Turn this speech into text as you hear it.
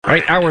All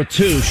right, hour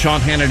two,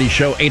 Sean Hannity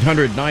Show,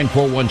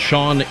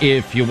 800-941-SEAN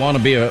if you want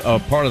to be a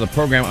part of the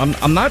program.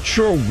 I'm not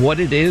sure what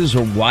it is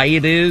or why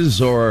it is,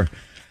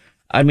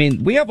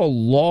 we have a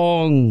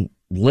long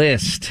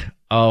list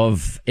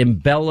of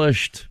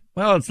embellished,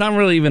 well, it's not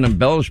really even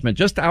embellishment,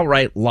 just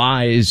outright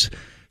lies,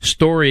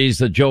 stories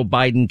that Joe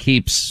Biden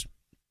keeps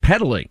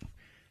peddling.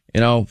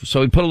 So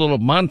we put a little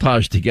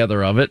montage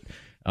together of it.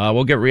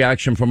 We'll get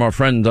reaction from our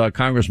friend,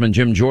 Congressman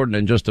Jim Jordan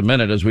in just a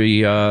minute as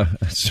we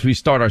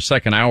start our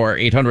second hour.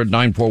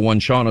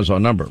 800-941-SEAN is our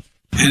number.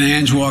 And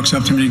Ange walks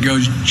up to me and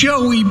goes,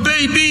 "Joey,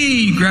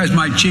 baby," grabs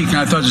my cheek, and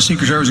I thought the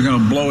Secret Service was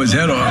going to blow his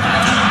head off.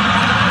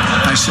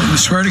 I said, "I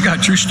swear to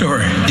God, true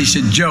story." He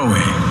said, "Joey,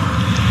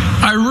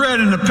 I read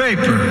in the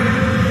paper,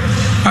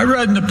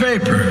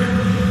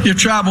 you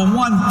travel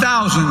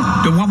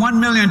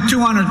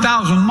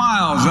 1,200,000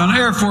 miles on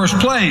Air Force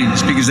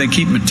planes," because they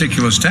keep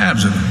meticulous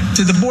tabs of it.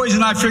 So the boys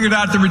and I figured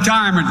out the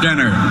retirement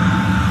dinner.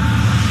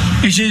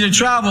 He said, "You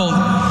travel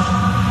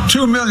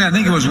 2 million, I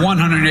think it was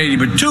 180,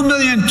 but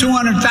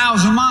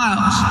 2,200,000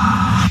 miles."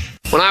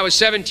 When I was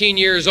 17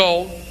 years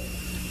old,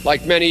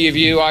 like many of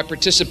you, I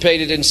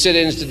participated in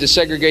sit-ins to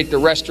desegregate the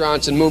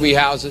restaurants and movie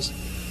houses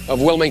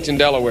of Wilmington,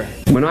 Delaware.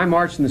 When I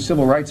marched in the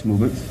civil rights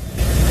movement,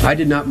 I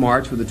did not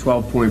march with a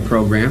 12-point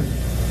program.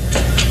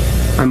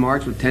 I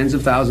marched with tens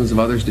of thousands of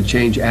others to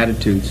change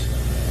attitudes.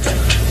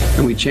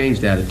 And we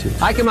changed attitudes.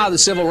 I came out of the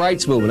civil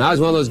rights movement. I was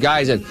one of those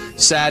guys that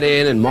sat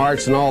in and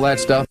marched and all that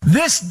stuff.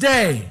 This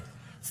day,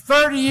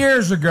 30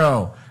 years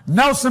ago,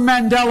 Nelson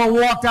Mandela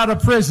walked out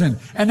of prison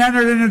and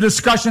entered into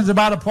discussions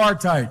about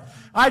apartheid.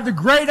 I had the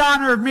great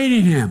honor of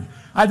meeting him.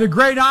 I had the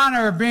great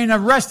honor of being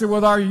arrested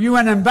with our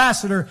UN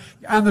ambassador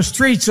on the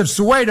streets of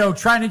Soweto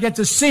trying to get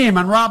to see him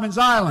on Robbins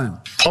Island.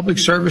 Public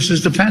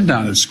services depend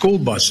on it. School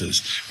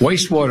buses,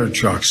 wastewater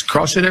trucks,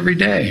 cross it every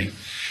day.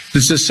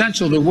 It's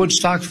essential to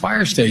Woodstock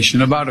Fire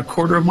Station, about a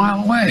quarter of a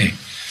mile away.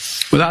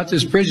 Without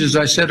this bridge, as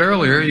I said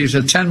earlier, it's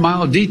a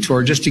 10-mile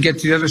detour just to get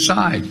to the other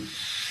side.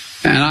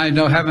 And I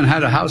haven't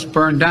had a house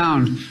burned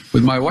down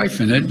with my wife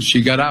in it.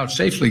 She got out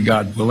safely,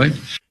 God willing.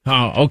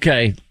 Oh,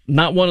 okay.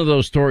 Not one of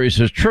those stories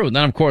is true.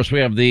 Then, of course, we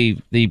have the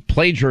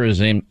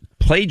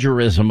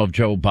plagiarism of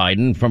Joe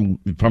Biden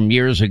from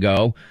years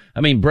ago.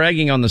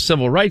 Bragging on the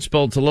civil rights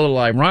bill, it's a little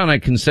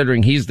ironic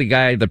considering he's the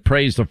guy that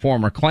praised the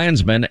former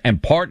Klansman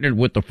and partnered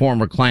with the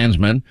former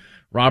Klansman,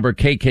 Robert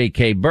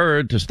KKK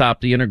Byrd, to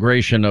stop the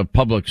integration of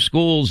public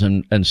schools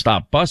and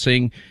stop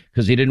busing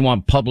because he didn't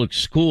want public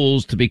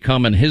schools to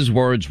become, in his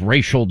words,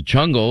 racial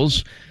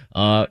jungles.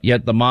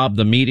 Yet the mob,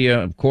 the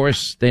media, of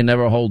course, they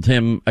never hold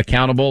him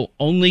accountable.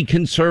 Only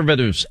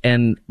conservatives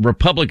and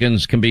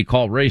Republicans can be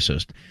called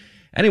racist.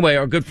 Anyway,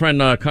 our good friend,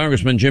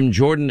 Congressman Jim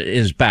Jordan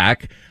is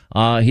back.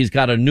 He's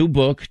got a new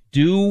book,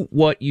 Do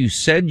What You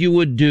Said You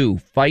Would Do,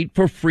 Fight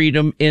for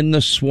Freedom in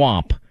the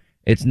Swamp.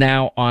 It's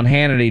now on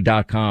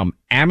Hannity.com,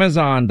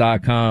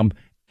 Amazon.com,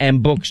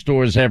 and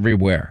bookstores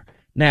everywhere.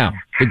 Now,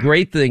 the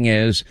great thing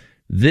is,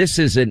 this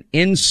is an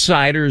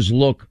insider's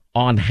look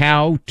on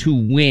how to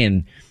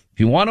win. If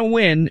you want to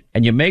win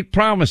and you make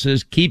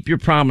promises, keep your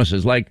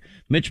promises. Like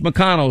Mitch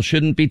McConnell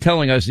shouldn't be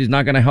telling us he's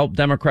not going to help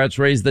Democrats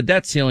raise the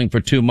debt ceiling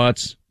for 2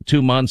 months,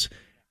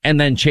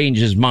 and then change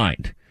his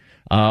mind.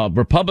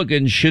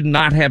 Republicans should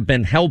not have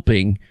been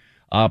helping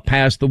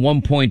pass the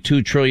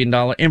 $1.2 trillion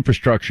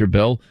infrastructure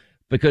bill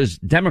because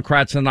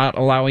Democrats are not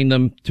allowing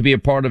them to be a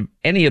part of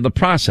any of the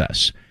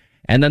process.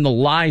 And then the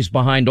lies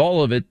behind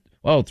all of it.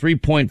 Well,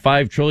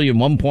 3.5 trillion,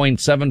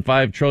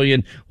 1.75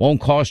 trillion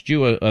won't cost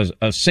you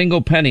a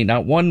single penny.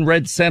 Not one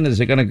red cent is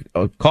it going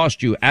to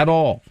cost you at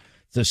all.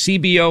 The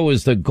CBO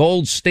is the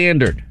gold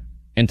standard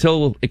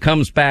until it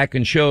comes back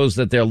and shows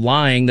that they're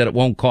lying, that it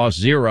won't cost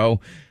zero.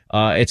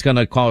 It's going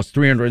to cost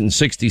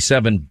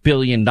 $367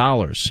 billion,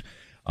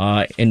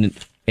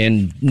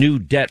 in new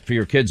debt for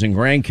your kids and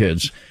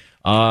grandkids.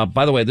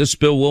 By the way, this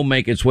bill will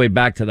make its way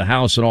back to the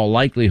House in all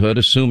likelihood,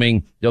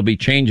 assuming there'll be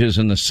changes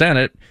in the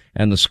Senate,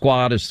 and the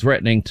squad is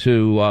threatening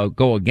to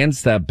go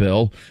against that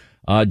bill.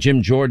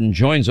 Jim Jordan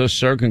joins us.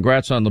 Sir,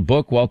 congrats on the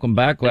book. Welcome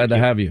back. Glad to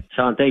have you.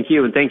 Sean, thank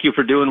you. And thank you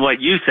for doing what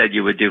you said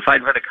you would do,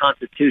 fighting for the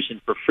Constitution,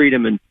 for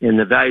freedom, and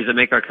the values that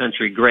make our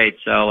country great.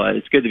 So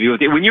it's good to be with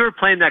you. When you were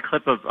playing that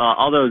clip of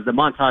the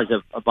montage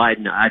of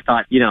Biden, I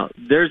thought,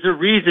 there's a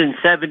reason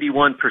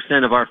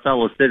 71% of our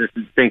fellow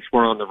citizens thinks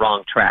we're on the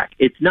wrong track.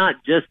 It's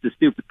not just the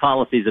stupid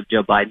policies of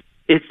Joe Biden.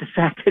 It's the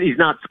fact that he's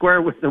not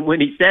square with them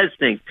when he says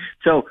things.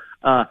 So,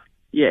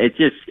 yeah,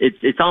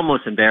 it's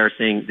almost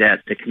embarrassing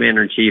that the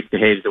commander-in-chief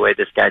behaves the way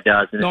this guy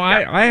does. And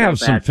I have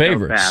some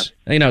favorites.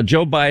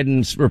 Joe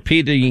Biden's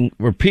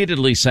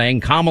repeatedly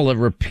saying, Kamala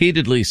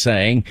repeatedly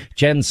saying,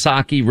 Jen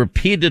Psaki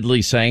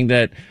repeatedly saying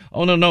that,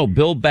 oh, no,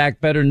 Build Back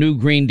Better, New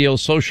Green Deal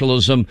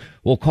socialism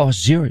will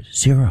cost zero.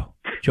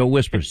 Joe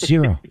whispers,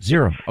 zero.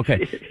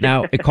 Okay.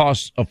 Now, it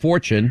costs a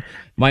fortune.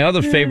 My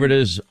other favorite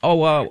is,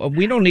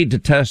 we don't need to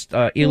test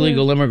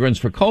illegal immigrants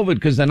for COVID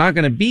because they're not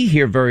going to be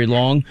here very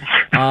long.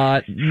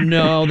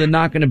 No, they're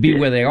not going to be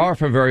where they are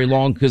for very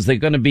long because they're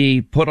going to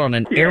be put on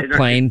an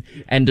airplane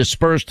and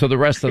dispersed to the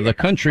rest of the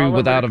country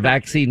without a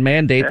vaccine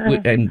mandate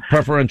and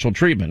preferential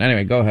treatment.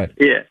 Anyway, go ahead.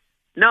 Yeah.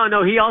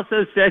 No, he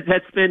also said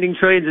that spending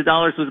trillions of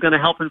dollars was going to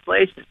help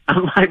inflation.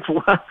 I'm like,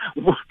 what?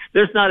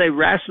 There's not a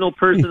rational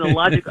person,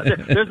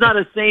 there's not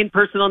a sane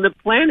person on the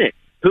planet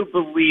who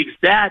believes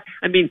that.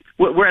 I mean,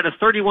 we're at a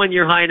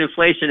 31-year high in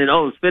inflation,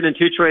 and spending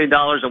 $2 trillion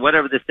or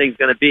whatever this thing's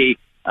going to be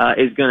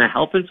is going to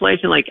help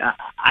inflation. Like,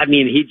 I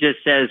mean, he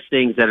just says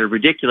things that are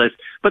ridiculous.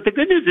 But the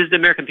good news is the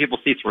American people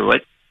see through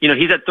it. You know,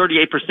 he's at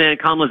 38%,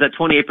 Kamala's at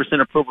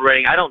 28% approval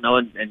rating. I don't know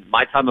in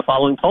my time of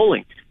following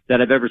polling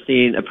that I've ever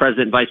seen a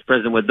president, vice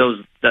president with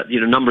those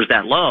numbers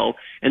that low.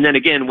 And then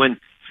again, when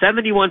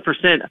 71%,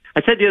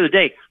 I said the other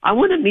day, I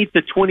want to meet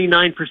the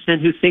 29%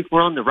 who think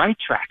we're on the right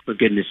track, for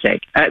goodness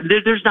sake.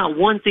 There's not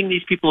one thing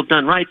these people have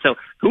done right. So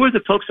who are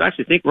the folks who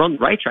actually think we're on the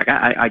right track?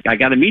 I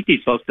got to meet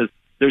these folks because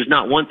there's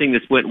not one thing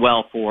that's went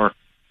well for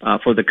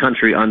the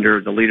country under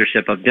the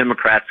leadership of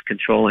Democrats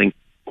controlling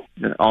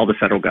all the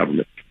federal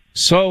government.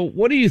 So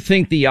what do you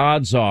think the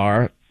odds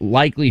are,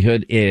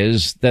 likelihood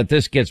is, that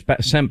this gets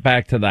sent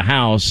back to the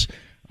House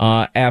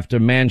after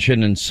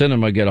Manchin and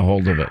Sinema get a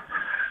hold of it?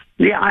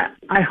 Yeah,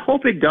 I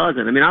hope it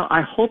doesn't. I mean,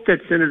 I hope that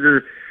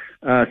Senator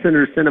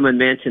Sinema and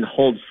Manchin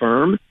hold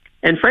firm.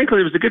 And frankly,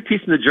 there was a good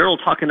piece in the Journal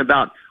talking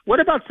about what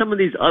about some of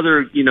these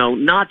other,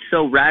 not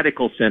so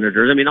radical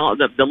senators. I mean, all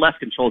the left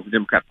controls the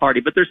Democrat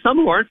Party, but there's some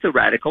who aren't so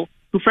radical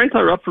who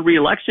frankly are up for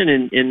re-election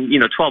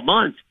in 12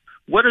 months.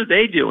 What are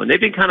they doing? They've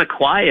been kind of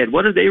quiet.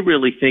 What are they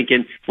really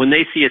thinking when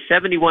they see a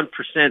 71%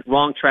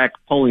 wrong track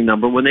polling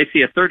number, when they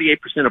see a 38%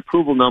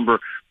 approval number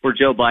for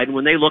Joe Biden,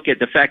 when they look at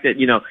the fact that,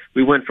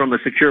 we went from a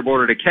secure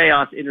border to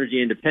chaos,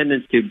 energy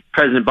independence, to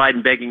President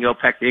Biden begging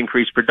OPEC to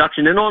increase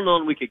production, and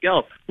on we could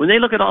go. When they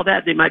look at all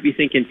that, they might be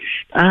thinking,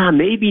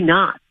 maybe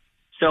not.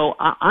 So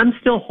I'm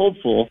still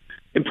hopeful.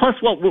 And plus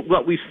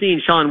what we've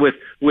seen, Sean,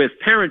 with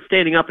parents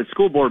standing up at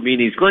school board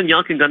meetings, Glenn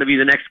Youngkin going to be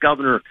the next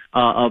governor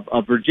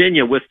of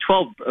Virginia, with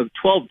 12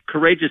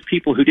 courageous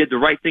people who did the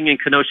right thing in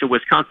Kenosha,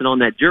 Wisconsin on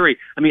that jury.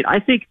 I mean, I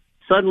think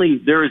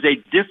suddenly there is a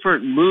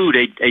different mood,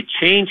 a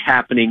change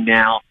happening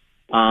now.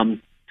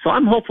 So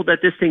I'm hopeful that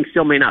this thing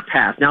still may not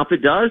pass. Now, if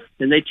it does,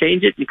 and they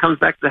change it and it comes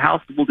back to the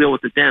House, we'll deal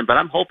with it then. But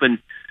I'm hoping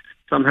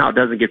somehow it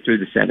doesn't get through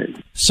the Senate.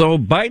 So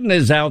Biden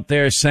is out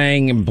there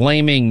saying and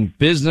blaming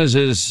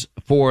businesses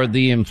for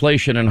the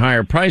inflation and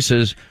higher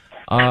prices.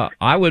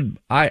 I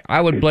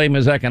would blame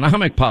his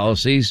economic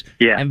policies,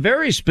 and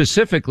very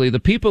specifically the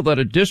people that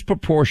are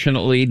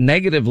disproportionately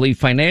negatively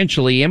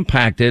financially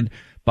impacted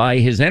by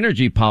his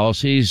energy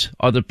policies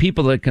are the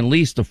people that can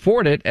least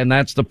afford it, and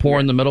that's the poor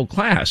and the middle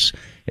class.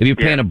 If you're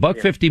paying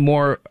 $1.50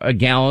 more a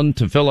gallon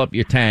to fill up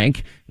your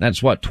tank,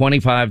 that's what,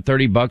 $25,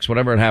 $30,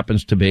 whatever it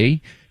happens to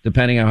be,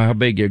 depending on how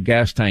big your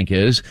gas tank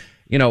is.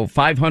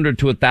 $500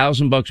 to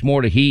 $1,000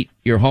 more to heat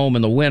your home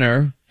in the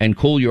winter and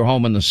cool your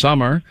home in the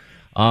summer.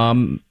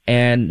 And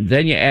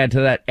then you add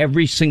to that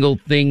every single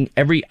thing,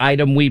 every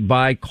item we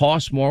buy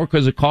costs more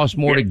because it costs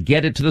more to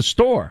get it to the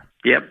store.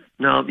 Yep.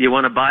 No, you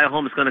want to buy a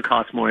home, it's going to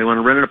cost more. You want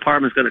to rent an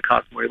apartment, it's going to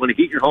cost more. You want to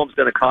heat your home, it's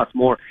going to cost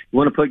more. You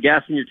want to put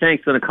gas in your tank,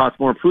 it's going to cost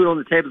more. Food on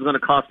the table is going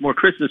to cost more.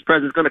 Christmas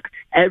presents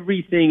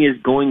everything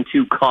is going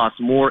to cost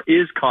more,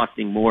 is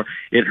costing more.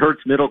 It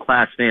hurts middle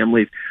class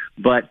families.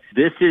 But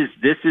this is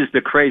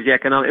the crazy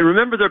economic. And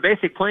remember their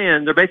basic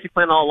plan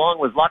all along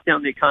was lock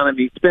down the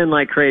economy, spend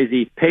like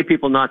crazy, pay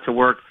people not to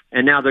work.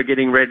 And now they're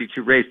getting ready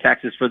to raise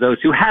taxes for those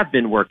who have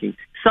been working.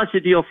 Such a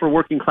deal for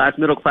working class,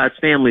 middle class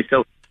families.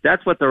 So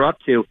that's what they're up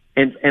to.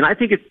 And I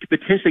think it could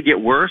potentially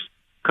get worse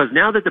because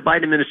now that the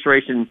Biden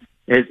administration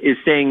is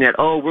saying that,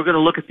 we're going to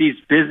look at these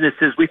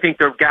businesses. We think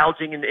they're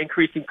gouging and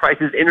increasing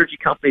prices, energy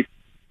companies.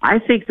 I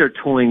think they're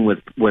toying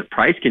with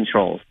price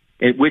controls,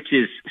 which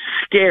is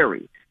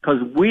scary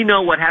because we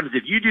know what happens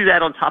if you do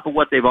that on top of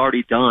what they've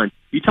already done.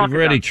 You've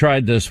already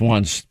tried this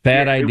once.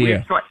 Bad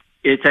idea.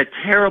 It's a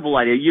terrible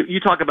idea. You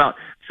talk about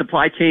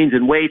supply chains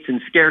and weights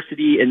and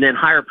scarcity and then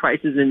higher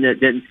prices and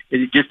then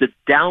just a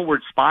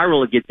downward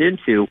spiral it gets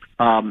into.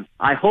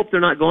 I hope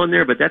they're not going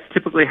there, but that's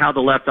typically how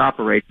the left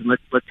operates. And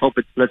let's hope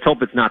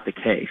it's not the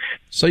case.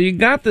 So you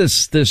got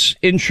this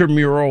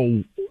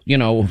intramural,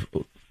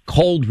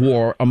 Cold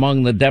War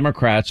among the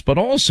Democrats, but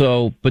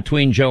also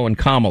between Joe and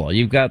Kamala.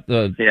 You've got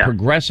the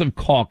Progressive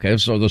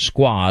Caucus or the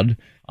Squad.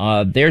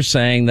 They're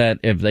saying that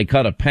if they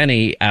cut a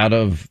penny out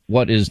of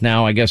what is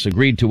now, I guess,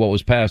 agreed to what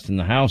was passed in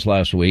the House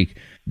last week,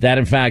 that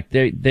in fact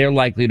they're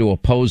likely to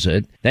oppose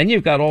it. Then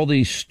you've got all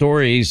these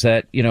stories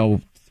that,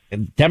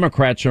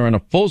 Democrats are in a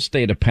full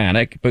state of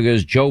panic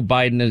because Joe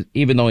Biden is,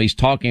 even though he's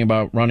talking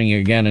about running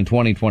again in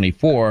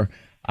 2024,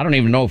 I don't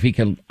even know if he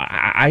can.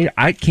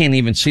 I can't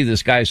even see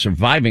this guy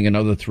surviving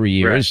another 3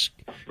 years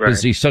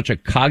because he's such a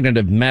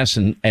cognitive mess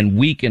and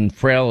weak and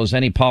frail as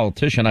any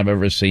politician I've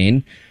ever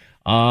seen.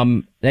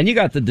 Then you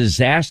got the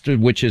disaster,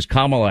 which is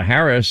Kamala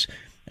Harris.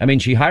 I mean,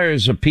 she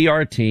hires a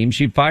PR team.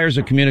 She fires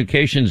a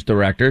communications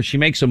director. She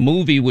makes a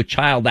movie with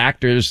child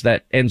actors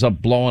that ends up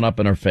blowing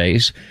up in her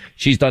face.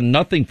 She's done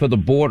nothing for the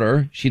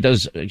border. She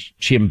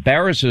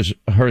embarrasses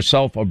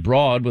herself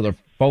abroad with a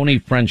phony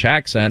French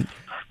accent.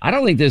 I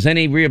don't think there's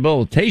any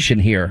rehabilitation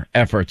here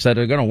efforts that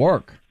are going to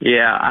work.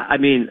 Yeah, I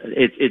mean,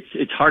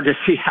 it's hard to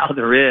see how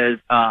there is.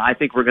 I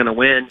think we're going to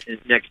win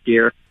next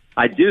year.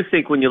 I do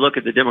think when you look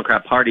at the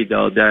Democrat Party,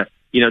 though,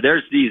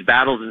 there's these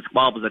battles and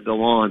squabbles that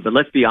go on. But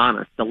let's be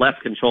honest, the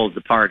left controls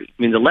the party.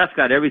 I mean, the left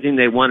got everything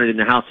they wanted in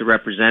the House of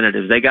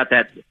Representatives. They got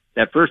that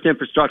first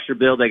infrastructure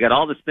bill. They got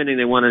all the spending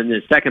they wanted in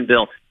the second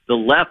bill. The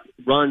left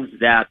runs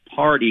that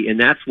party, and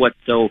that's what's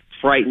so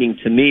frightening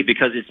to me,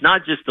 because it's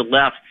not just the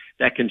left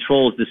that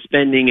controls the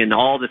spending and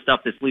all the stuff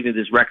that's leading to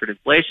this record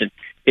inflation.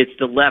 It's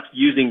the left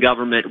using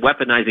government,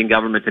 weaponizing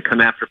government to come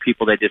after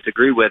people they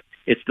disagree with.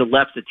 It's the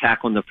left's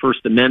attack on the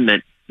First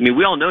Amendment. I mean,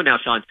 we all know now,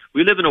 Sean,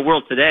 we live in a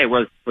world today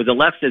where the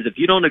left says, if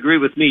you don't agree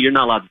with me, you're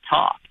not allowed to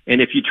talk.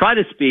 And if you try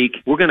to speak,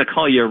 we're going to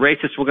call you a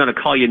racist, we're going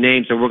to call you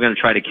names, and we're going to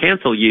try to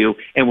cancel you.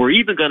 And we're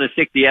even going to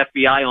stick the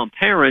FBI on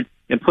parents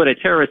and put a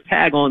terrorist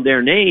tag on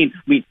their name.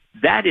 I mean,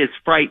 that is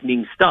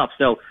frightening stuff.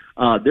 So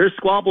there's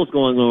squabbles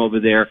going on over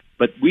there,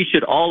 but we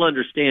should all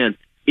understand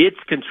it's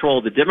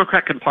controlled. The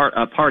Democrat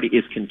Party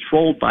is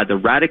controlled by the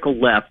radical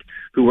left,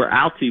 who are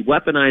out to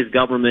weaponize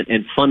government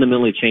and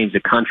fundamentally change the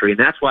country. And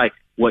that's why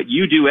what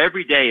you do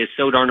every day is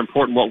so darn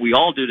important. What we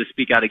all do to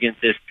speak out against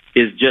this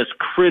is just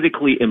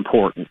critically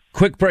important.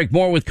 Quick break.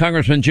 More with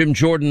Congressman Jim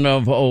Jordan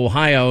of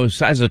Ohio.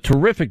 Has a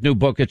terrific new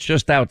book. It's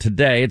just out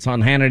today. It's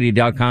on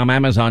Hannity.com,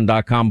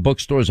 Amazon.com,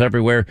 bookstores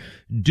everywhere.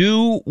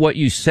 Do what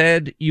you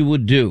said you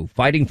would do.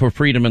 Fighting for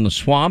freedom in the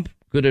swamp.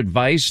 Good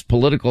advice,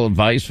 political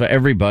advice for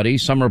everybody.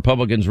 Some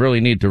Republicans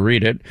really need to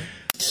read it.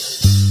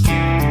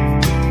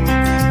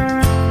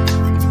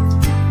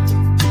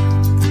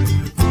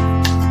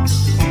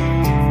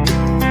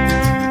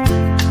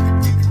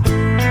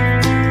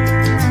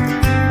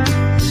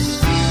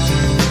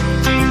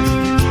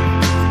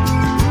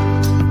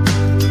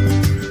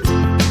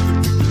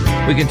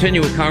 We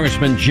continue with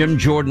Congressman Jim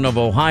Jordan of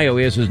Ohio.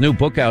 He has his new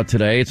book out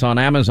today. It's on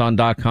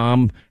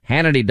Amazon.com,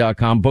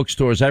 Hannity.com,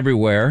 bookstores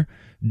everywhere.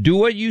 Do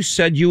what you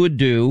said you would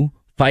do,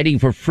 fighting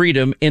for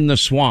freedom in the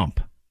swamp.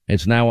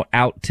 It's now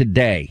out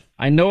today.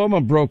 I know I'm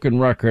a broken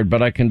record,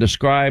 but I can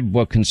describe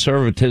what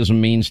conservatism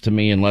means to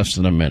me in less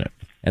than a minute.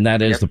 And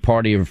that is the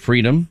party of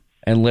freedom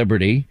and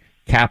liberty,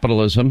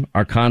 capitalism,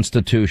 our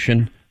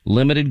Constitution,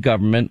 limited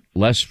government,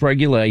 less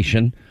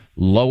regulation,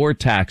 lower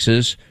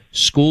taxes,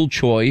 school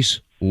choice,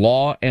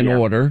 law and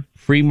order,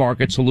 free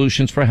market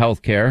solutions for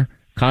healthcare,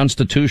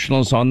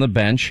 constitutionalists on the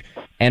bench,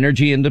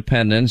 energy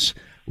independence,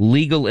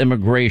 legal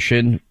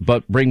immigration,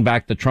 but bring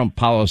back the Trump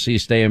policy,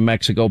 stay in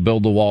Mexico,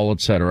 build the wall,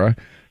 etc.,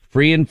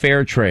 free and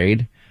fair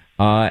trade,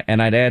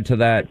 and I'd add to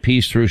that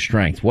peace through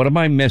strength. What am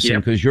I missing?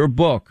 Because your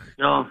book,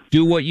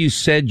 Do What You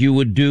Said You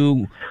Would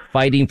Do,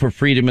 Fighting for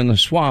Freedom in the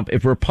Swamp,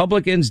 if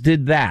Republicans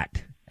did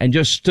that and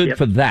just stood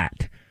for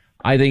that,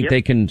 I think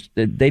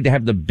they'd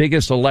have the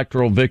biggest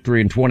electoral victory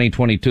in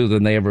 2022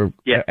 than they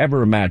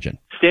ever imagined.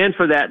 Stand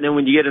for that. And then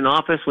when you get in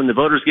office, when the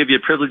voters give you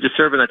a privilege to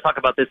serve, and I talk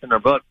about this in our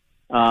book,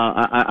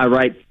 I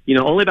write,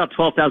 only about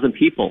 12,000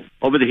 people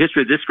over the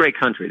history of this great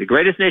country, the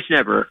greatest nation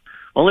ever,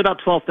 only about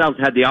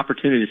 12,000 had the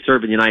opportunity to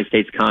serve in the United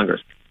States Congress.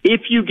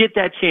 If you get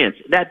that chance,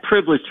 that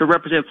privilege to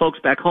represent folks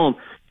back home,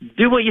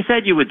 do what you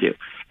said you would do.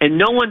 And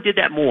no one did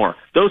that more.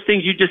 Those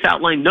things you just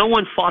outlined, no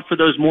one fought for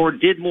those more,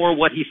 did more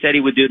what he said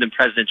he would do than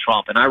President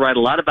Trump. And I write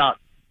a lot about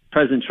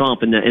President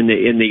Trump and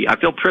I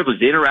feel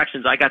privileged, the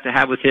interactions I got to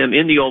have with him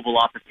in the Oval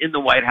Office, in the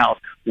White House,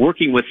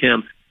 working with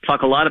him.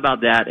 Talk a lot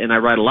about that, and I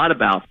write a lot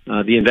about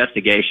the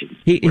investigation.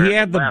 He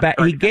gave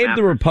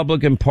the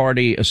Republican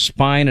Party a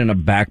spine and a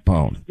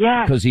backbone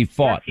because he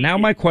fought. Now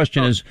my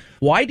question is,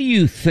 why do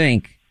you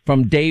think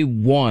from day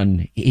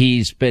one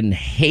he's been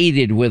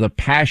hated with a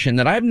passion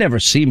that I've never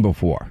seen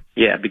before?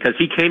 Yeah, because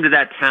he came to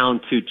that town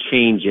to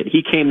change it.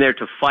 He came there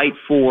to fight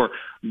for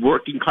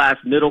working class,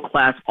 middle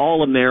class,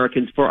 all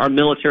Americans, for our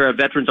military, our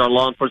veterans, our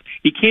law enforcement.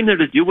 He came there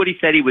to do what he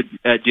said he would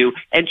do.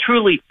 And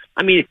truly,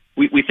 I mean,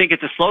 we think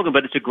it's a slogan,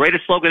 but it's the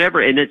greatest slogan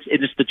ever. And it's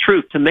the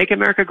truth, to make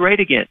America great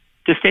again,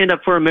 to stand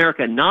up for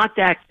America, not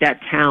that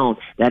town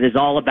that is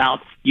all about,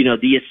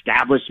 the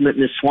establishment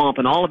and the swamp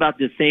and all about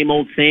the same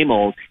old, same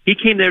old. He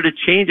came there to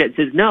change it and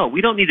says, no, we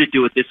don't need to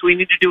do it this way. We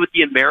need to do it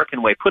the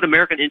American way. Put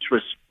American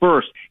interests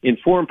first in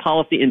foreign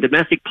policy and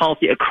domestic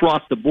policy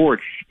across the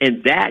board.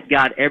 And that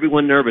got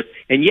everyone nervous.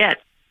 And yet,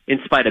 in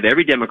spite of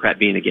every Democrat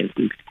being against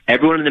him,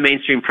 everyone in the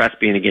mainstream press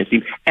being against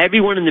him,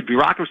 everyone in the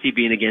bureaucracy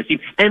being against him,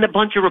 and a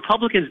bunch of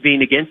Republicans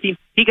being against him,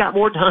 he got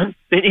more done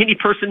than any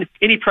president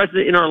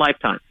in our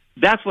lifetime.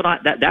 That's why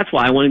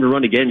I want him to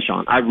run again,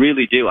 Sean. I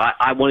really do.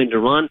 I want him to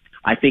run.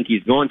 I think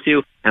he's going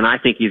to, and I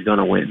think he's going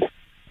to win.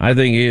 I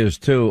think he is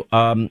too.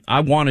 I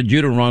wanted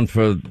you to run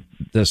for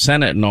the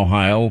Senate in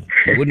Ohio.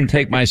 You wouldn't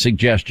take my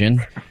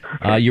suggestion.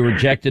 You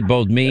rejected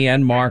both me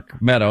and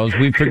Mark Meadows.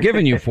 We've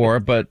forgiven you for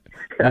it, but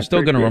We're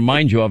still going to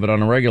remind you of it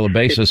on a regular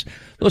basis.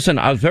 Listen,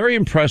 I was very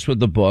impressed with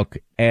the book.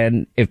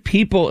 And if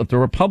the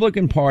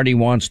Republican Party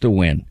wants to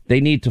win, they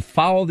need to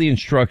follow the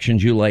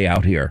instructions you lay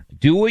out here.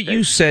 Do what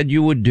you said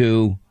you would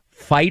do.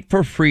 Fight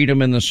for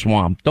freedom in the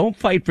swamp. Don't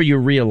fight for your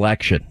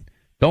reelection.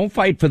 Don't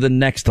fight for the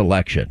next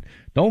election.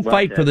 Don't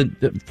fight for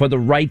the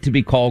right to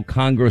be called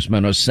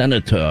congressman or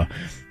senator.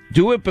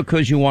 Do it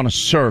because you want to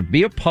serve.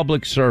 Be a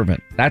public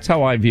servant. That's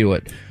how I view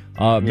it.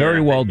 Very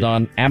well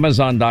done.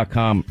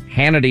 Amazon.com,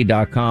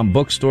 Hannity.com,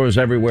 bookstores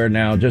everywhere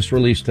now. Just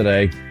released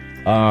today.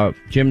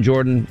 Jim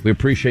Jordan, we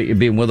appreciate you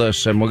being with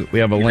us, and we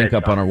have a link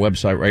up on our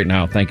website right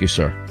now. Thank you,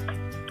 sir.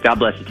 God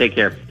bless you. Take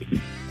care.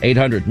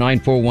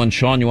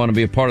 800-941-SEAN. You want to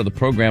be a part of the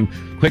program.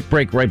 Quick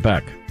break, right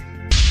back.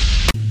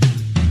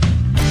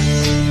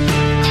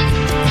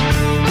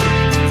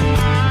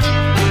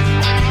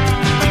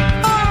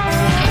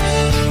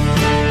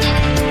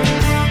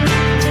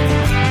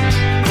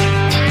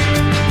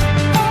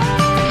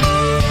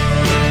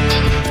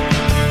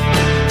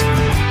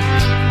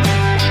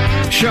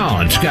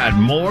 Sean's got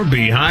more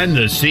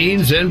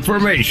behind-the-scenes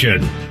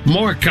information,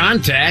 more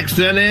contacts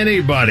than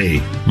anybody,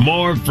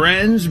 more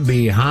friends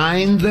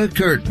behind the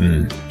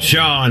curtain.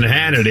 Sean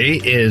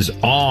Hannity is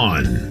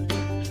on.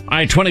 All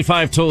right,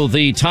 25 till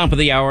the top of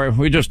the hour. We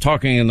were just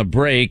talking in the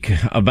break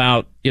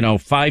about,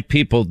 5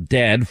 people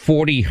dead,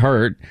 40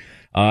 hurt,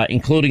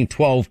 including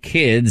 12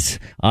 kids,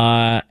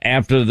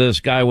 after this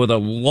guy with a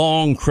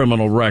long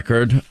criminal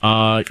record,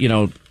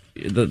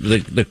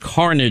 The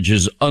carnage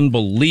is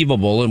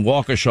unbelievable in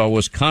Waukesha,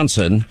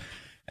 Wisconsin.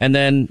 And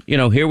then,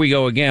 here we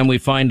go again. We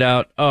find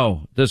out,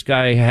 this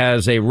guy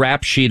has a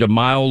rap sheet a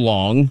mile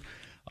long.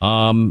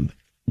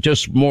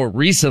 Just more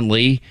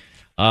recently,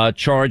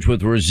 charged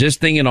with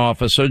resisting an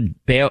officer,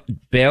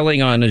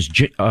 bailing on his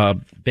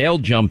bail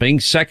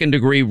jumping, second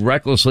degree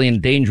recklessly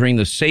endangering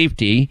the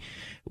safety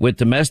with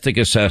domestic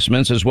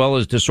assessments, as well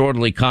as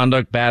disorderly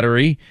conduct,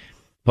 battery,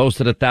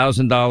 posted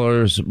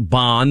 $1,000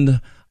 bond.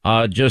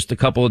 Just a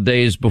couple of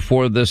days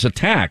before this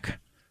attack.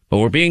 But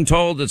we're being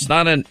told it's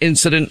not an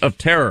incident of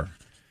terror.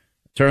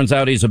 Turns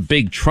out he's a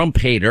big Trump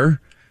hater.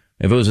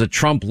 If it was a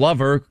Trump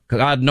lover,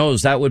 God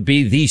knows that would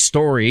be the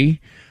story.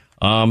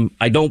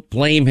 I don't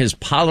blame his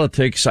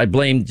politics. I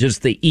blame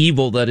just the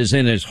evil that is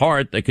in his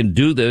heart that can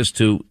do this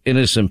to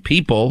innocent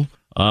people.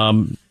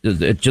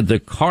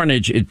 The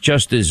carnage, it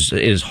just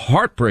is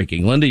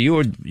heartbreaking. Linda,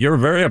 you're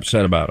very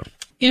upset about it.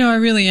 I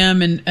really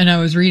am. And I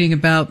was reading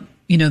about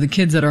the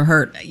kids that are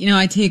hurt.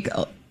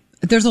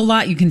 There's a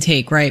lot you can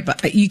take, right?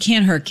 But you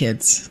can't hurt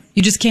kids.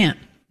 You just can't.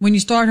 When you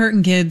start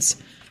hurting kids,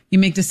 you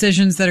make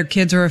decisions that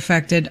kids are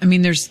affected. I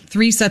mean, there's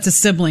 3 sets of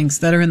siblings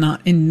that are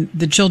in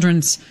the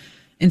children's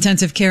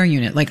intensive care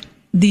unit. Like,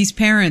 these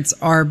parents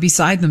are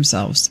beside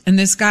themselves. And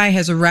this guy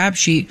has a rap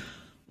sheet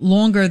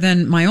longer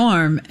than my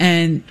arm,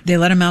 and they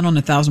let him out on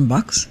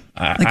 $1,000.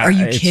 Are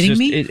you kidding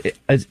me?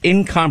 It's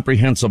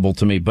incomprehensible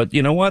to me. But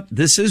you know what?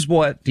 This is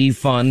what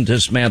defund,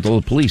 dismantle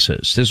the police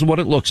is. This is what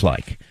it looks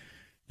like.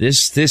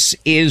 This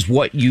is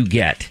what you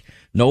get.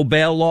 No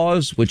bail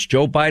laws, which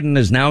Joe Biden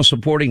is now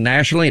supporting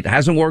nationally. It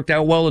hasn't worked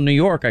out well in New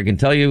York. I can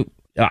tell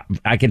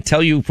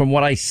you from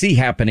what I see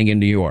happening in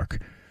New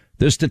York.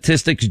 The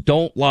statistics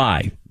don't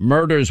lie.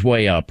 Murder's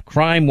way up.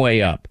 Crime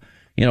way up.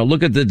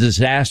 Look at the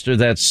disaster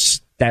that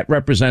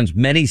represents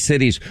many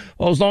cities.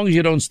 Well, as long as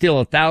you don't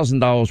steal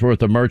 $1,000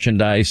 worth of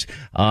merchandise,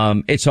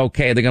 it's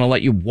okay. They're going to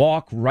let you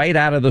walk right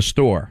out of the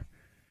store,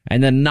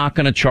 and they're not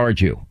going to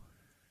charge you.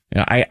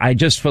 I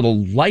just, for the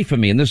life of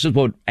me, and this is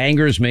what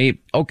angers me.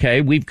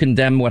 Okay, we've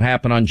condemned what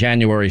happened on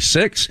January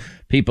 6th.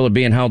 People are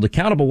being held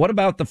accountable. What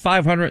about the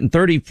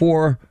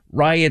 534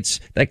 riots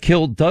that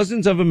killed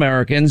dozens of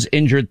Americans,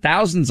 injured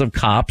thousands of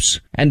cops,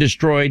 and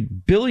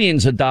destroyed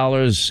billions of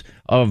dollars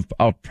of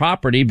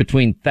property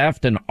between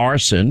theft and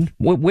arson?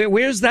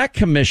 Where's that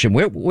commission?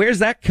 Where's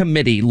that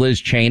committee, Liz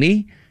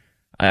Cheney?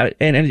 And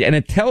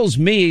it tells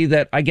me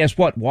that, I guess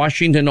what,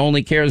 Washington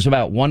only cares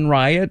about one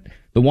riot,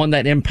 the one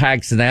that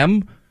impacts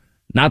them,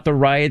 not the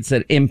riots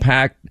that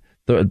impact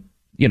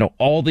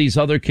all these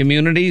other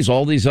communities,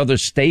 all these other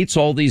states,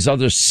 all these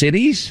other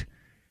cities.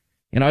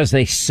 As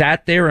they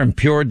sat there in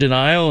pure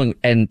denial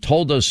and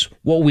told us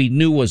what we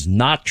knew was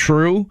not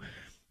true,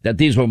 that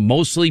these were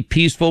mostly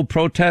peaceful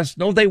protests.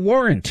 No, they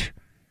weren't.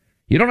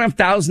 You don't have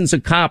thousands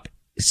of cops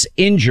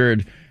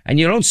injured, and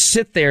you don't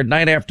sit there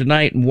night after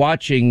night and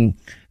watching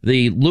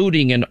the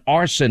looting and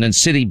arson and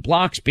city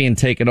blocks being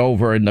taken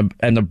over, and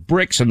the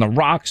bricks and the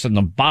rocks and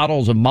the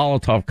bottles of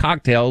Molotov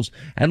cocktails,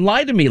 and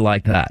lie to me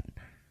like that.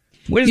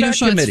 Where's that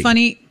Sean, committee? It's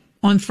funny.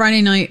 On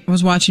Friday night, I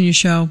was watching your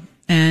show,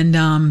 and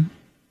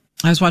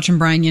I was watching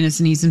Brian Yinnis,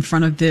 and he's in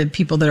front of the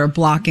people that are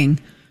blocking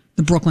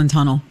the Brooklyn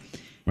Tunnel.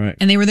 Right.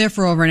 And they were there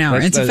for over an hour.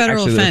 It's a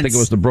federal offense. I think it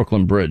was the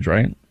Brooklyn Bridge,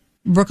 right?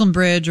 Brooklyn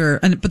Bridge,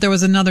 but there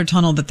was another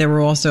tunnel that they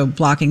were also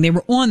blocking. They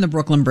were on the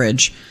Brooklyn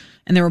Bridge,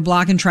 and they were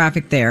blocking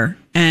traffic there.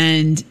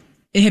 And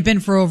it had been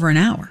for over an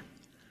hour.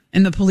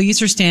 And the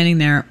police are standing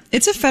there.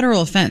 It's a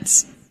federal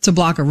offense to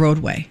block a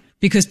roadway.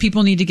 because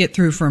people need to get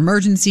through for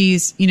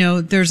emergencies. You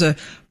know, there's a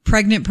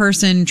pregnant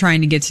person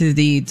trying to get to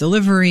the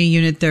delivery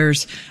unit.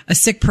 There's a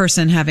sick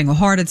person having a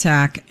heart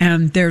attack.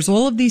 And there's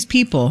all of these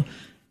people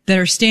that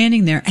are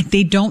standing there and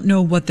they don't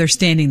know what they're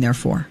standing there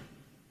for.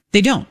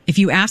 They don't. If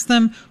you ask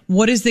them,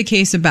 what is the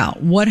case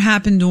about? What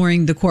happened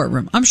during the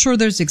courtroom? I'm sure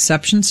there's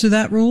exceptions to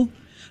that rule,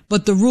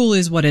 but the rule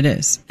is what it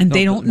is. And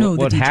they don't know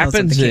the details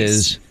of the case. What happens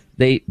is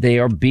they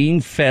are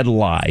being fed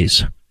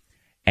lies,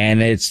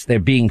 and they're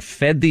being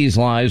fed these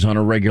lies on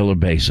a regular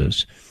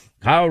basis.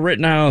 Kyle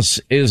Rittenhouse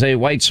is a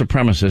white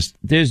supremacist.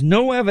 There's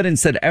no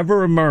evidence that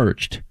ever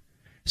emerged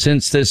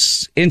since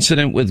this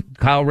incident with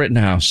Kyle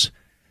Rittenhouse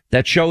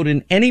that showed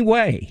in any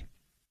way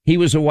he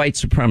was a white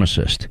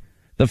supremacist.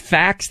 The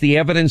facts, the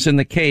evidence in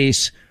the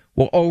case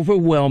were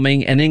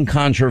overwhelming and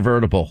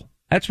incontrovertible.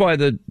 That's why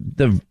the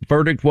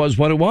verdict was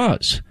what it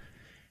was.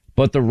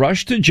 But the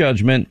rush to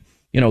judgment,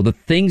 you know, the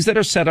things that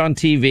are said on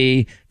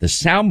TV, the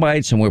sound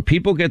bites and where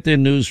people get their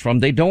news from,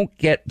 they don't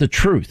get the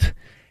truth.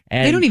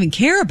 And they don't even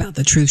care about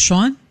the truth,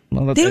 Sean.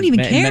 Well, they don't even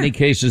care. In many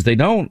cases, they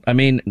don't. I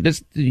mean,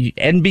 this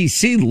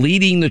NBC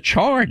leading the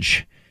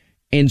charge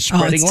in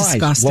spreading lies.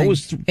 Disgusting. What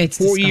was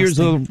 4 years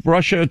of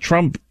Russia,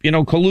 Trump,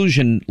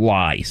 collusion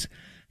lies?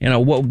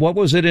 What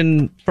was it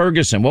in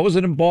Ferguson? What was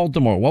it in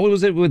Baltimore? What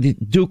was it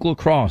with Duke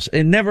Lacrosse?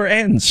 It never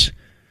ends.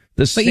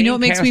 But you know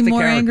what makes me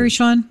more angry,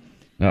 Sean?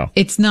 No.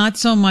 It's not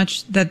so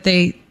much that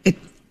it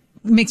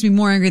makes me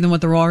more angry than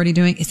what they're already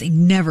doing, is they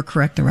never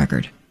correct the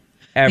record.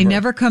 Ever. They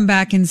never come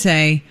back and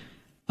say,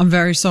 I'm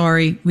very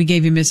sorry, we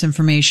gave you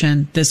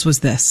misinformation, this was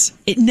this.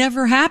 It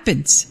never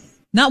happens.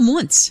 Not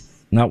once.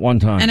 Not one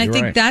time. And I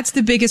think that's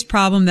the biggest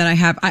problem that I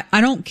have. I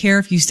don't care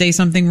if you say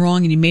something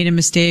wrong and you made a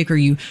mistake or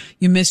you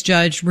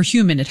misjudged. We're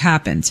human. It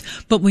happens.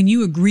 But when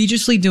you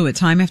egregiously do it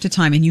time after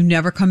time and you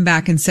never come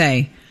back and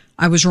say,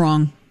 I was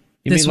wrong.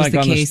 This was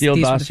the case. These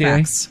were the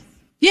facts.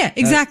 Yeah,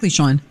 exactly,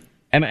 Sean.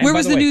 Where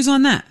was the news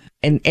on that?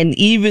 And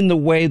even the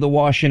way the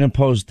Washington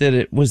Post did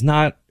it was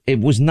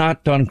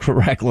not done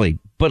correctly,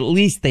 but at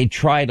least they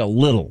tried a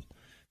little.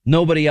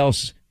 Nobody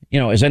else,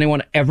 is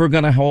anyone ever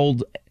going to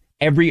hold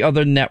every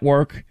other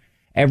network,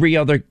 every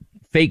other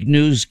fake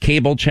news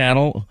cable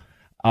channel,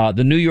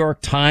 the New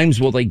York Times?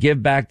 Will they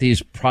give back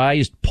these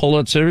prized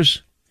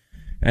Pulitzers?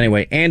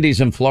 Anyway, Andy's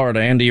in Florida.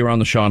 Andy, you're on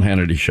the Sean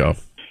Hannity Show.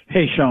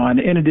 Hey, Sean,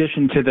 in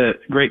addition to the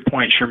great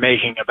points you're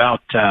making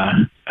about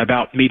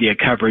media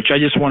coverage, I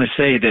just want to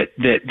say that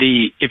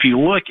if you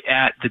look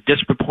at the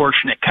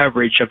disproportionate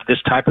coverage of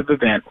this type of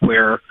event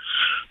where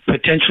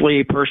potentially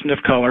a person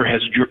of color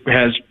has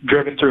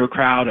driven through a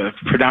crowd of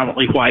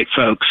predominantly white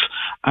folks,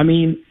 I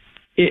mean,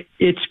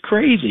 it's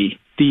crazy.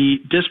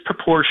 The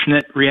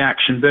disproportionate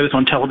reaction, both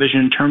on television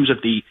in terms of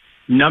the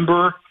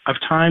number of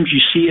times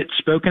you see it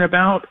spoken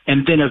about,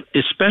 and then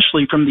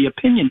especially from the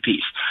opinion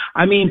piece.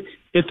 I mean,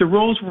 if the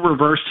roles were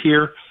reversed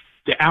here,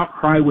 the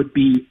outcry would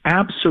be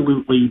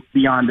absolutely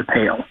beyond the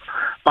pale.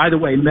 By the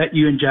way, met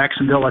you in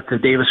Jacksonville at the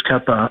Davis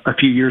Cup a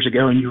few years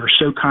ago, and you were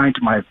so kind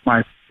to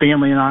my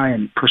family and I,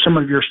 and for some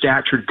of your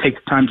stature to take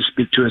the time to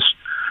speak to us,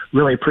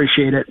 really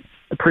appreciate it.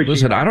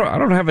 Listen, I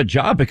don't have a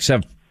job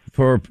except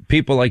for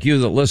people like you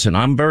that listen.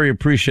 I'm very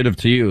appreciative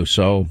to you,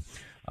 so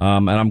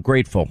and I'm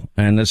grateful.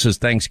 And this is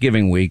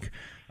Thanksgiving week,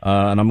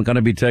 and I'm going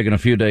to be taking a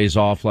few days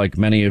off, like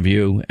many of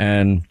you,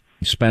 and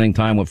spending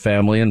time with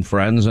family and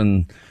friends,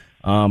 and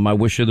I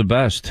wish you the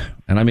best.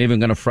 And I'm even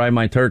going to fry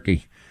my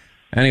turkey.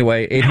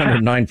 Anyway,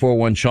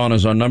 800-941-SEAN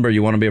is our number.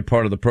 You want to be a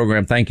part of the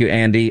program. Thank you,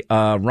 Andy.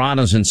 Ron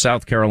is in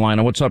South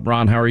Carolina. What's up,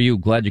 Ron? How are you?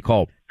 Glad you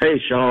called.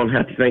 Hey, Sean.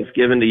 Happy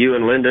Thanksgiving to you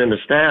and Linda and the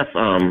staff.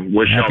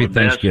 Wish Happy y'all the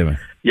Thanksgiving.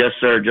 Best. Yes,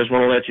 sir. Just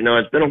want to let you know,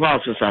 it's been a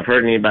while since I've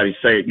heard anybody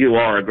say it. You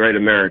are a great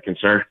American,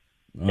 sir.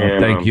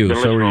 Thank you. Been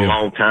So are you. A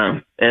long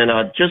time. And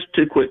just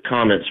two quick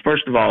comments.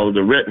 First of all,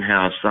 the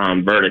Rittenhouse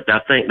verdict. I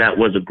think that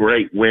was a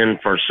great win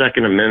for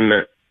Second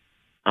Amendment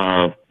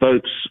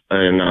folks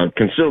and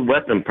concealed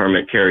weapon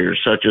permit carriers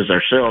such as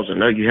ourselves. I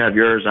know you have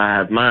yours. I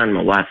have mine.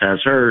 My wife has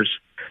hers.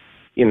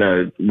 We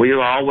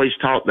were always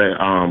taught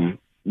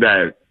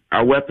that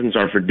our weapons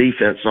are for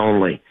defense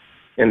only,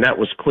 and that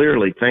was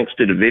clearly, thanks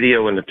to the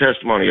video and the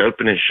testimony,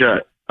 open and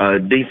shut.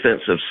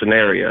 Defensive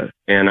scenario,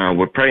 and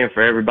we're praying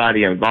for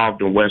everybody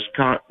involved in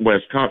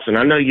Wisconsin.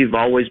 I know you've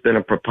always been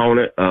a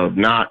proponent of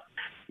not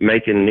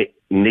making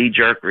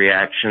knee-jerk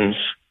reactions,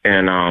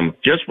 and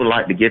just would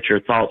like to get your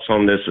thoughts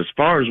on this as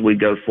far as we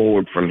go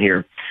forward from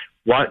here.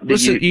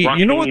 Listen,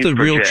 you know what the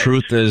real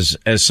truth is,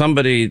 as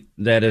somebody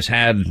that has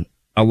had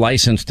a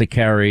license to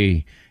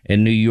carry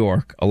in New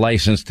York, a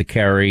license to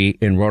carry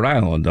in Rhode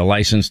Island, a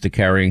license to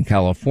carry in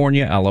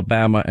California,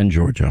 Alabama, and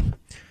Georgia,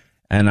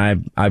 and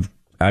I've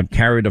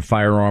carried a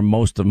firearm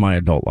most of my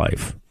adult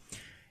life.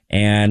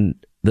 And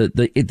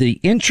the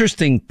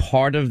interesting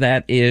part of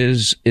that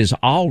is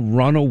I'll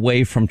run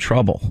away from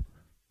trouble.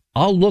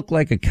 I'll look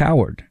like a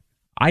coward.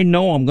 I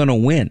know I'm going to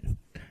win.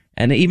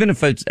 And even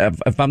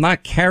if I'm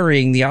not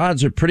carrying, the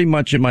odds are pretty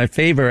much in my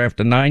favor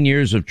after 9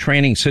 years of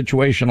training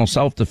situational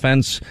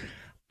self-defense.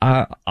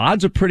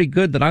 Odds are pretty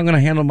good that I'm going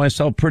to handle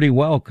myself pretty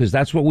well, because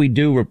that's what we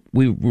do.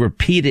 We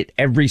repeat it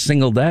every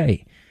single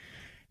day.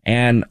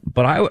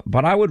 But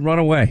I would run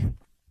away.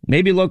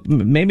 Maybe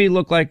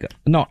look like,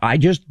 no, I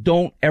just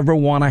don't ever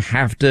want to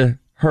have to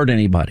hurt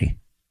anybody.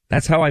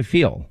 That's how I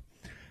feel.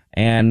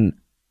 And,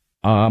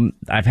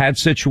 I've had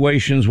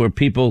situations where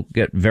people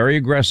get very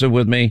aggressive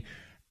with me,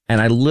 and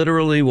I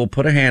literally will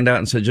put a hand out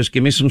and say, just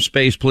give me some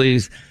space,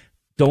 please.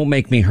 Don't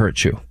make me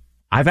hurt you.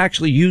 I've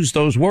actually used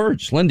those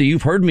words. Linda,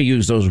 you've heard me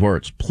use those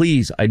words.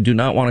 Please, I do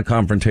not want a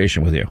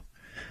confrontation with you.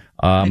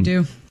 I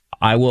do.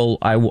 I will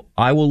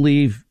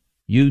leave.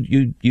 You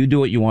do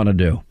what you want to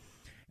do.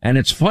 And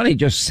it's funny,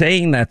 just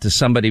saying that to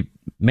somebody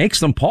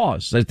makes them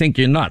pause. They think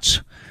you're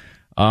nuts.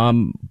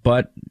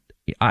 But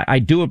I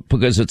do it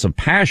because it's a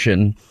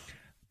passion.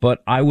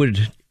 But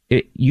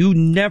you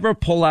never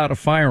pull out a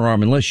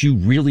firearm unless you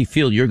really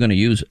feel you're going to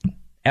use it,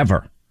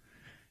 ever.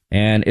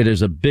 And it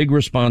is a big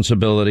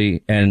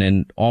responsibility. And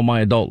in all my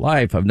adult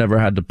life, I've never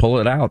had to pull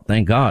it out.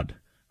 Thank God.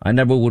 I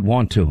never would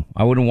want to.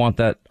 I wouldn't want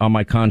that on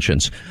my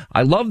conscience.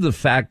 I love the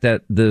fact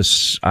that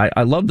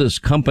I love this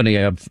company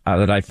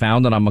that I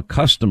found, and I'm a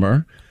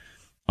customer,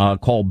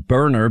 called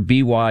Byrna,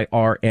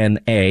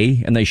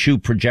 B-Y-R-N-A, and they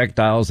shoot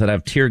projectiles that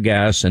have tear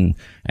gas and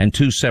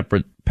two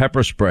separate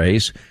pepper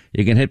sprays.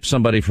 You can hit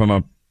somebody from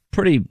a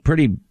pretty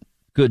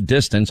good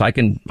distance. I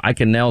can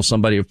nail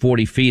somebody at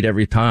 40 feet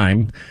every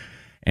time,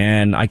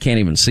 and I can't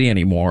even see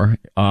anymore.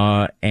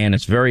 And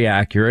it's very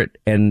accurate.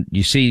 And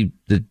you see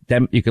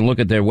you can look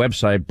at their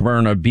website,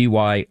 Byrna,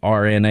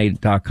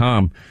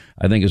 BYRNA.com,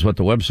 I think is what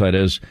the website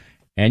is.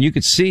 And you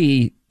could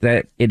see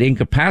that it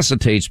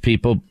incapacitates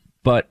people,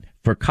 but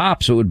for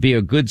cops, it would be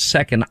a good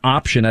second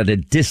option at a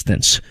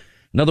distance.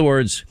 In other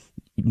words,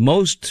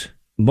 most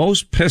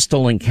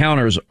pistol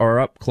encounters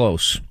are up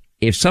close.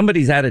 If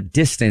somebody's at a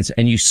distance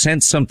and you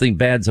sense something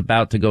bad's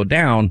about to go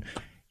down,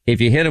 if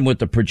you hit them with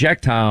the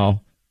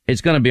projectile, it's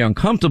going to be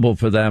uncomfortable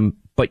for them,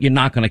 but you're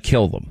not going to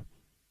kill them.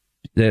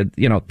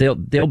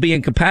 They'll be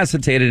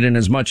incapacitated in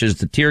as much as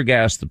the tear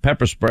gas, the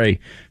pepper spray.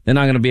 They're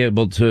not going to be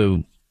able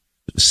to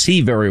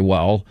see very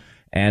well,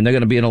 and they're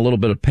going to be in a little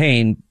bit of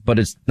pain, but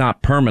it's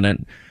not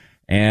permanent.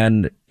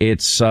 And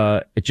it's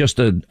just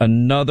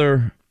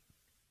another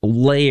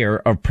layer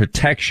of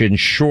protection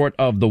short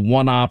of the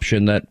one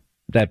option that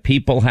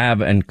people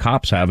have and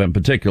cops have in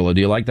particular.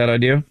 Do you like that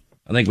idea?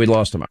 I think we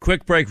lost him.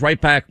 Quick break, right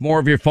back. More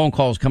of your phone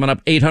calls coming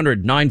up.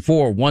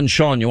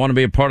 800-941-SEAN. You want to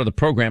be a part of the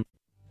program.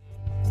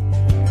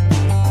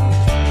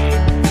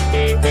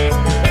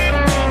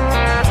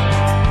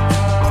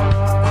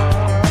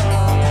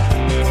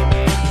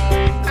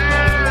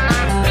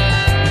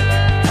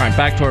 All right,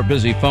 back to our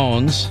busy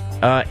phones.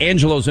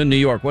 Angelo's in New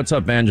York. What's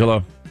up,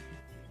 Angelo?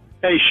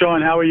 Hey,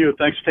 Sean, how are you?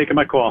 Thanks for taking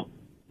my call.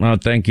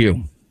 Thank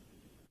you.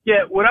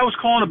 Yeah, what I was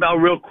calling about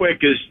real quick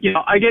is,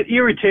 I get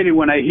irritated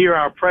when I hear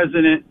our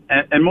president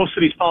and most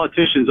of these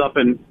politicians up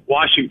in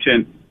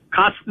Washington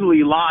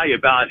constantly lie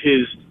about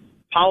his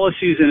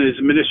policies and his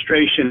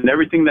administration and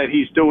everything that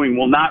he's doing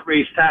will not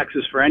raise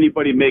taxes for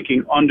anybody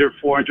making under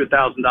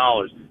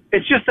 $400,000.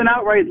 It's just an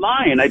outright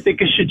lie, and I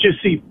think it should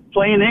just see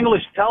plain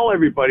English tell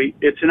everybody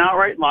it's an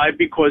outright lie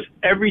because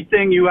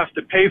everything you have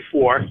to pay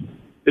for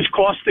is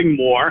costing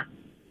more.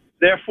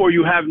 Therefore,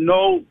 you have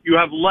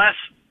less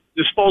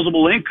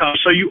disposable income,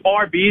 so you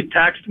are being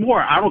taxed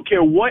more. I don't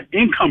care what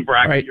income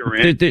bracket you're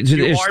in.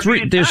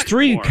 There's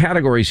three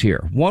categories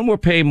here. One, we're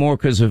paying more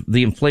because of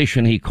the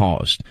inflation he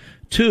caused.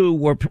 Two,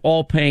 we're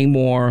all paying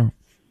more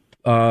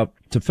to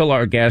fill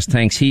our gas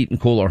tanks, heat, and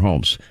cool our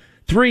homes.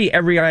 Three,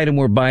 every item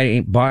we're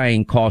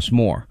buying costs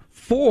more.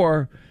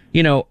 Four,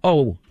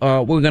 we're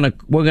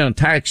gonna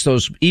tax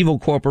those evil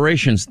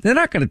corporations. They're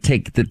not going to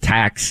take the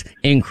tax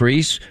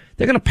increase.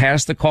 They're going to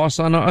pass the cost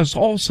on us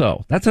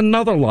also. That's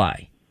another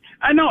lie.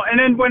 I know. And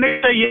then when they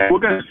say,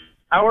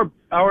 our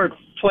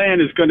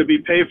plan is going to be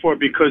paid for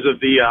because of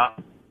the,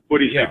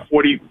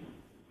 $40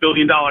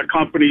 billion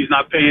companies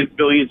not paying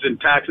billions in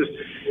taxes.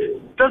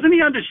 Doesn't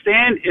he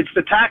understand it's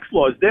the tax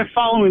laws? They're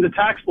following the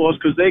tax laws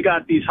because they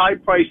got these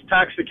high-priced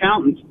tax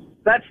accountants.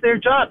 That's their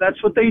job.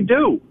 That's what they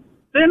do.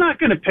 They're not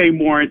going to pay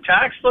more in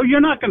tax, so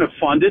you're not going to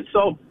fund it.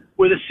 So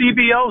where the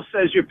CBO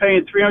says you're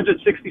paying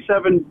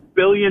 $367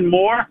 billion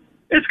more,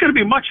 it's going to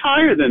be much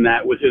higher than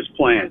that with his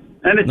plan.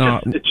 And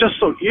it's just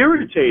so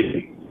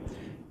irritating.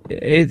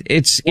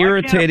 It's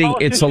irritating.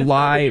 It's a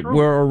lie.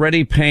 We're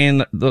already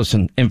paying.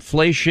 Listen,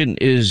 inflation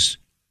is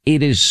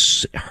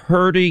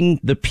hurting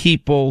the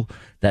people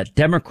that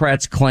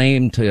Democrats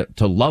claim to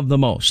love the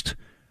most.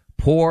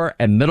 Poor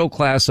and middle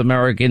class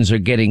Americans are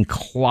getting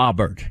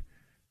clobbered.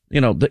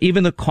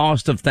 Even the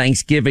cost of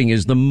Thanksgiving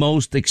is the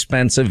most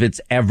expensive it's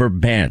ever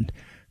been.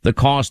 The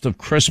cost of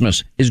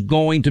Christmas is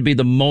going to be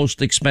the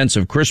most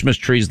expensive. Christmas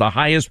trees, the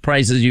highest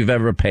prices you've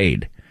ever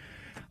paid.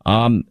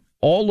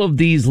 All of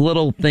these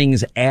little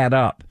things add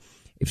up.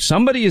 If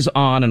somebody is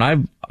on, and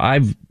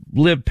I've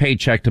lived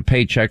paycheck to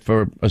paycheck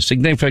for a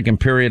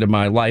significant period of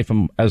my life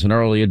as an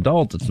early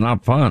adult, it's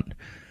not fun.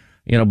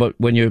 But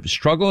when you're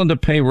struggling to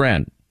pay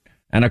rent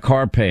and a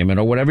car payment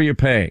or whatever you're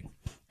paying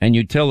and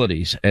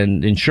utilities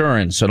and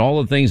insurance and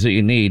all the things that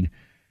you need,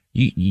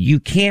 you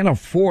can't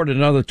afford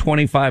another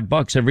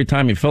 $25 every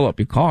time you fill up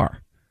your car.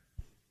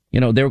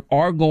 There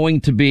are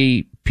going to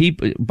be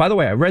people. By the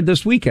way, I read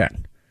this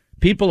weekend,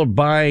 people are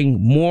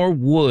buying more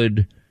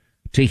wood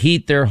to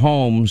heat their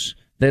homes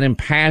than in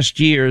past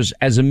years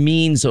as a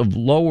means of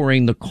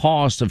lowering the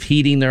cost of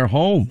heating their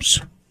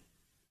homes.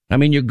 I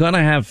mean, you're going to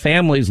have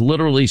families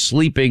literally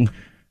sleeping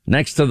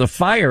next to the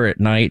fire at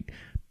night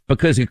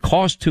because it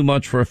costs too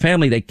much for a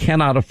family. They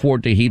cannot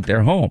afford to heat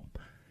their home.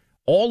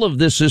 All of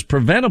this is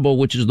preventable,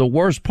 which is the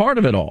worst part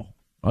of it all.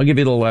 I'll give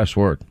you the last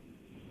word.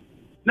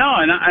 No,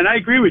 and I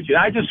agree with you.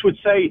 I just would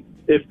say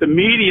if the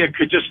media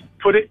could just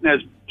put it in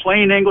as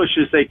plain English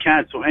as they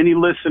can so any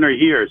listener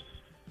hears,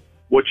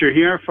 what you're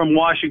hearing from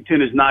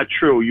Washington is not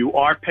true. You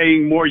are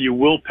paying more. You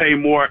will pay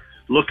more.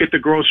 Look at the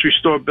grocery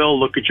store bill.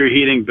 Look at your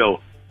heating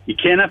bill. You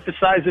can't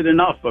emphasize it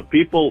enough, but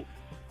people,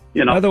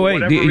 By the way,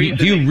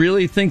 do you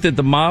really think that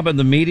the mob and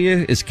the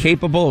media is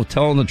capable of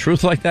telling the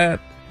truth like that?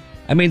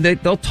 I mean,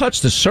 they'll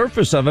touch the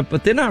surface of it,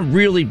 but they're not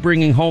really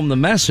bringing home the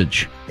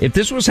message. If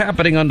this was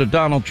happening under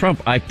Donald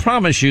Trump, I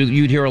promise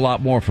you'd hear a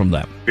lot more from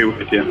them.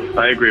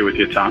 I agree with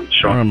you, Tom.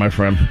 Sean. All right, my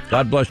friend.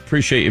 God bless.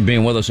 Appreciate you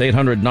being with us.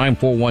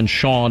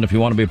 800-941-SEAN if you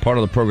want to be a part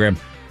of the program.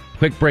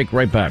 Quick break,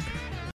 right back.